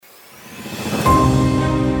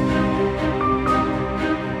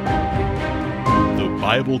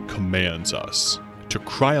Bible commands us to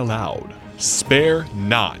cry aloud, "Spare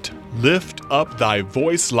not, lift up thy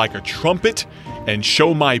voice like a trumpet, and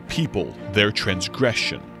show my people their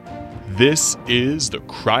transgression." This is the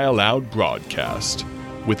Cry Aloud broadcast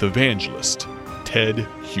with evangelist Ted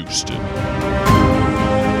Houston.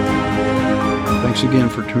 Thanks again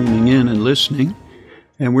for tuning in and listening.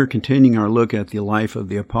 And we're continuing our look at the life of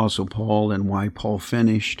the Apostle Paul and why Paul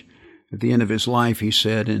finished. At the end of his life, he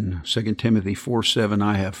said in 2 Timothy 4:7,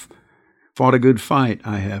 "I have fought a good fight.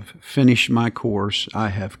 I have finished my course. I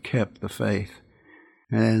have kept the faith."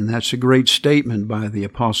 And that's a great statement by the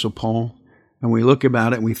Apostle Paul. And we look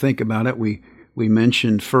about it and we think about it. We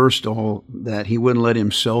mentioned first all that he wouldn't let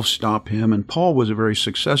himself stop him. And Paul was a very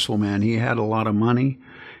successful man. He had a lot of money.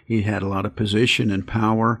 He had a lot of position and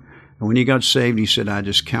power. And when he got saved, he said, "I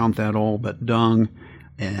just count that all but dung.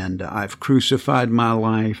 And I've crucified my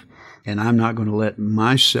life. And I'm not going to let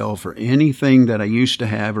myself or anything that I used to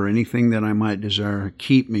have or anything that I might desire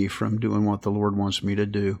keep me from doing what the Lord wants me to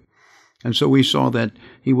do." And so we saw that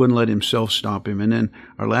he wouldn't let himself stop him. And then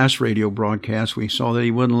our last radio broadcast, we saw that he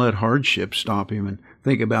wouldn't let hardship stop him. And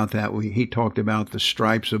think about that. He talked about the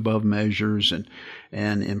stripes above measures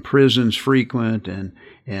and in prisons frequent.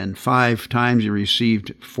 And 5 times he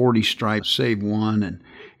received 40 stripes, save one.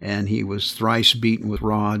 And he was thrice beaten with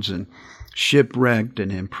rods and shipwrecked and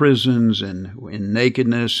in prisons and in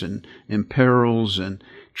nakedness and in perils and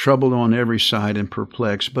troubled on every side and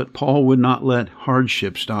perplexed. But Paul would not let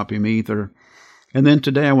hardship stop him either. And then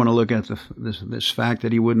today I want to look at this fact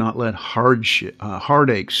that he would not let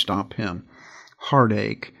heartache stop him.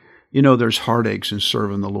 Heartache. You know, there's heartaches in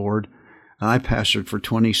serving the Lord. I pastored for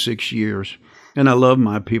 26 years, and I love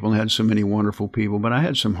my people and had so many wonderful people, but I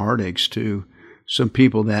had some heartaches too. Some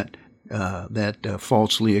people that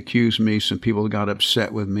falsely accused me, some people that got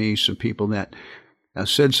upset with me, some people that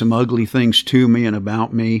said some ugly things to me and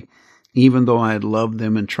about me, even though I had loved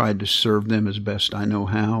them and tried to serve them as best I know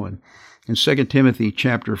how. And in 2 Timothy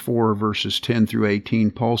chapter 4, verses 10 through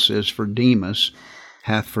 18, Paul says, "For Demas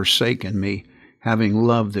hath forsaken me, having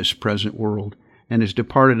loved this present world, and is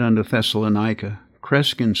departed unto Thessalonica,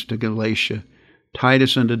 Crescens to Galatia,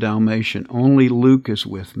 Titus unto Dalmatia, only Luke is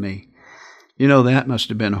with me." You know, that must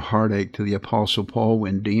have been a heartache to the Apostle Paul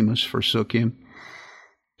when Demas forsook him,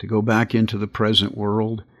 to go back into the present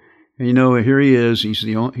world. And you know, here he is, he's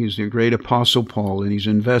the great Apostle Paul, and he's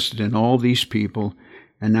invested in all these people,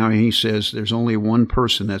 and now he says, "There's only one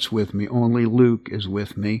person that's with me, only Luke is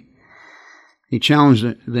with me." He challenged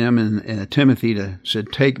them in Timothy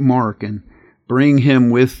said, "Take Mark and bring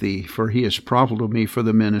him with thee, for he is profitable to me for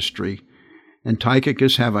the ministry. And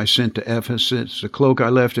Tychicus have I sent to Ephesus. The cloak I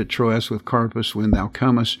left at Troas with Carpus, when thou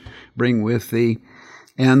comest, bring with thee,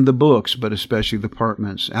 and the books, but especially the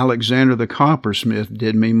parchments. Alexander the coppersmith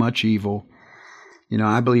did me much evil." You know,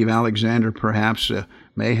 I believe Alexander perhaps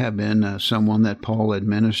may have been someone that Paul had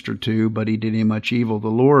ministered to, but he did him much evil. The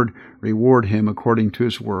Lord reward him according to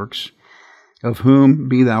his works, of whom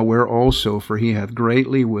be thou aware also, for he hath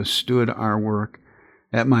greatly withstood our work.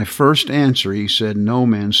 At my first answer, he said, no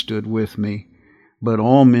man stood with me, but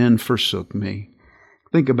all men forsook me.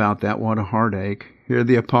 Think about that. What a heartache. Here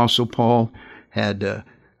the Apostle Paul had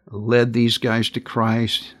led these guys to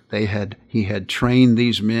Christ. He had trained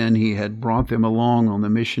these men. He had brought them along on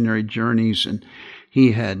the missionary journeys, and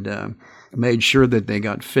he had made sure that they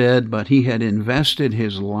got fed, but he had invested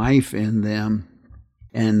his life in them,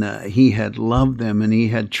 and he had loved them, and he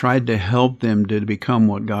had tried to help them to become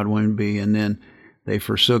what God wanted to be, and then they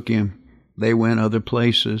forsook him. They went other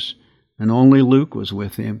places, and only Luke was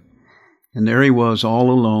with him. And there he was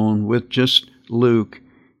all alone with just Luke.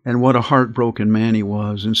 And what a heartbroken man he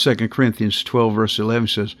was. In 2 Corinthians 12, verse 11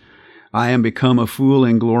 says, "I am become a fool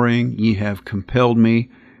in glorying. Ye have compelled me,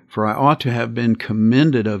 for I ought to have been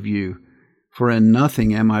commended of you. For in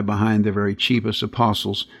nothing am I behind the very chiefest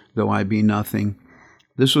apostles, though I be nothing."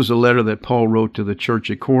 This was a letter that Paul wrote to the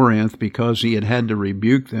church at Corinth because he had to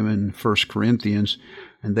rebuke them in 1 Corinthians,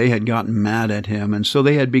 and they had gotten mad at him. And so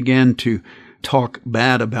they had begun to talk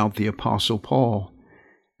bad about the Apostle Paul.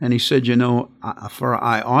 And he said, for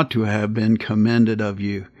I ought to have been commended of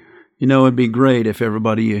you. It'd be great if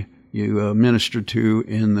everybody you ministered to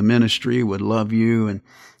in the ministry would love you, and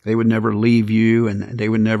they would never leave you, and they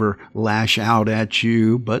would never lash out at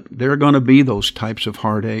you. But there are going to be those types of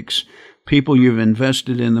heartaches. People you've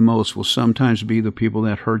invested in the most will sometimes be the people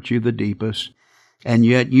that hurt you the deepest. And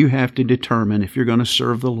yet you have to determine, if you're going to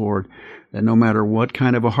serve the Lord, that no matter what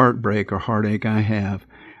kind of a heartbreak or heartache I have,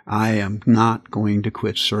 I am not going to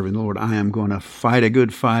quit serving the Lord. I am going to fight a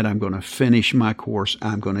good fight. I'm going to finish my course.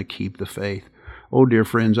 I'm going to keep the faith. Oh, dear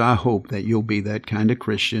friends, I hope that you'll be that kind of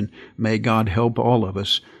Christian. May God help all of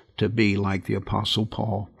us to be like the Apostle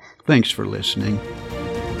Paul. Thanks for listening.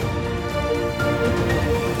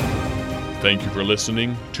 Thank you for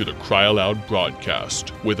listening to the Cry Aloud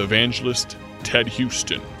broadcast with evangelist Ted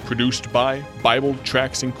Houston, produced by Bible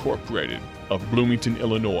Tracts Incorporated of Bloomington,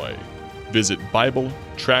 Illinois. Visit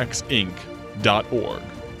BibleTractsInc.org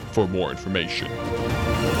for more information.